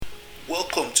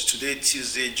Welcome to today,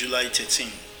 Tuesday, July 13,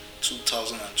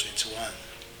 2021.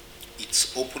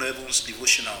 It's Open Heavens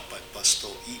Devotional by Pastor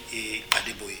E.A.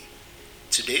 Adeboye.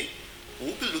 Today,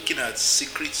 we'll be looking at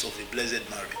secrets of a blessed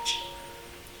marriage.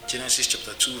 Genesis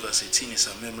chapter 2 verse 18 is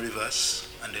a memory verse,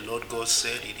 and the Lord God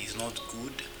said, "It is not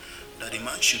good that a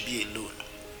man should be alone.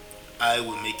 I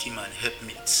will make him an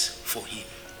helpmeet for him."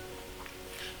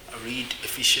 I read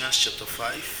Ephesians chapter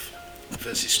 5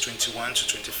 verses 21 to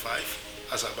 25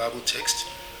 as our Bible text.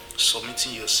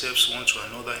 Submitting yourselves one to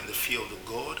another in the fear of the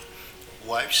God.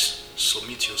 Wives,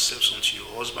 submit yourselves unto your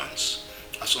husbands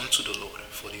as unto the Lord.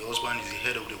 For the husband is the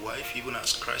head of the wife, even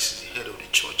as Christ is the head of the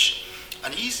church,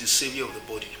 and he is the Savior of the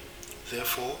body.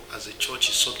 Therefore, as the church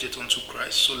is subject unto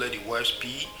Christ, so let the wives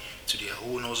be to their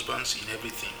own husbands in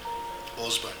everything.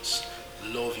 Husbands,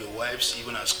 love your wives,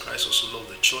 even as Christ also loved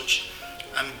the church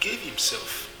and gave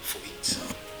himself for it.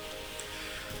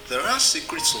 There are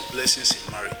secrets of blessings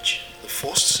in marriage. The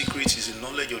first secret is the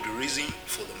knowledge of the reason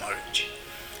for the marriage.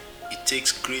 It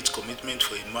takes great commitment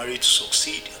for a marriage to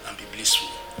succeed and be blissful.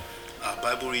 Our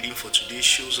Bible reading for today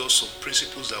shows us some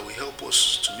principles that will help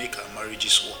us to make our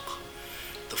marriages work.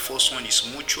 The first one is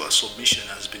mutual submission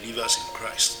as believers in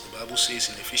Christ. The Bible says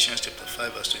in Ephesians chapter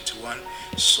 5 verse 21,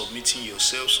 submitting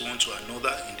yourselves one to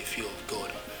another in the fear of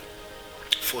God.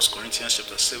 1 Corinthians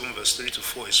chapter 7 verse 3 to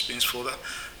 4 explains further,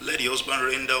 let the husband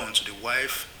render unto the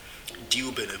wife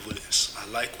due benevolence,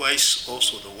 and likewise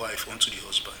also the wife unto the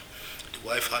husband. The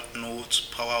wife hath no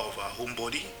power of her own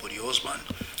body, but the husband,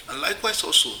 and likewise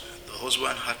also the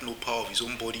husband hath no power of his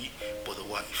own body, but the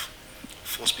wife.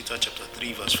 1 Peter chapter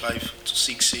 3 verse 5 to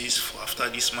 6 says, for after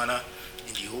this manner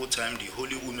in the old time the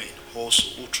holy women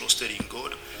also who trusted in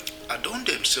God adorned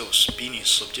themselves, being in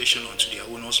subjection unto their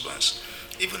own husbands,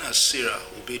 even as Sarah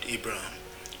obeyed Abraham,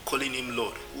 calling him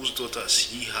Lord, whose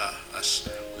daughters ye are, as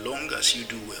long as you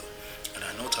do well, and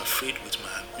are not afraid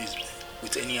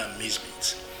with any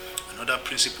amazement. Another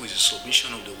principle is the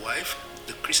submission of the wife.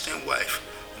 The Christian wife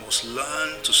must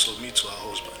learn to submit to her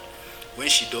husband. When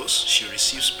she does, she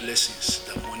receives blessings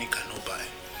that money cannot buy.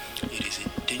 It is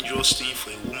a dangerous thing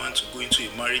for a woman to go into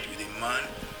a marriage with a man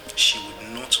she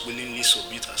would not willingly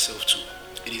submit herself to.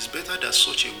 It is better that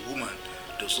such a woman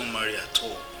does not marry at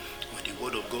all. When the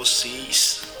word of God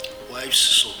says, wives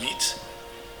submit,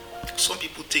 some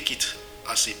people take it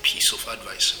as a piece of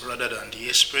advice rather than the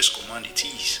express command it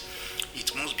is.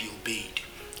 It must be obeyed.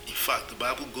 In fact, the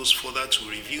Bible goes further to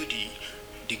review the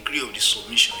degree of the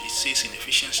submission. It says in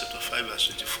Ephesians chapter 5 verse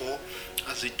 24,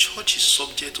 as the church is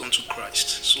subject unto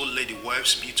Christ, so let the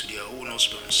wives be to their own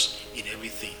husbands in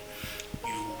everything.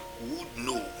 You would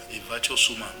know a virtuous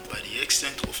woman by the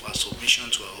extent of her submission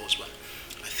to her husband.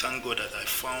 I thank God that I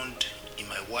found in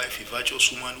my wife a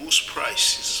virtuous woman whose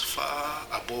price is far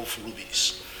above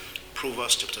rubies.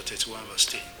 Proverbs chapter 31 verse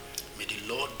 10. May the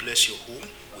Lord bless your home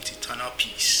with eternal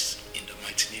peace in the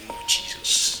mighty name of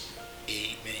Jesus.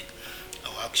 Amen.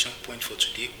 Our action point for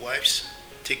today, wives,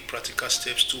 take practical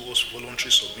steps towards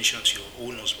voluntary submission to your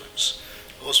own husbands.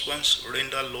 Husbands,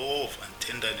 render love and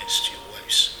tenderness to your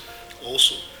wives.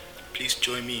 Also, please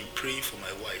join me in praying for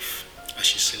my wife as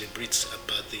she celebrates her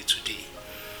birthday today.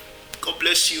 God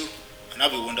bless you and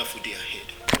have a wonderful day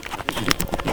ahead.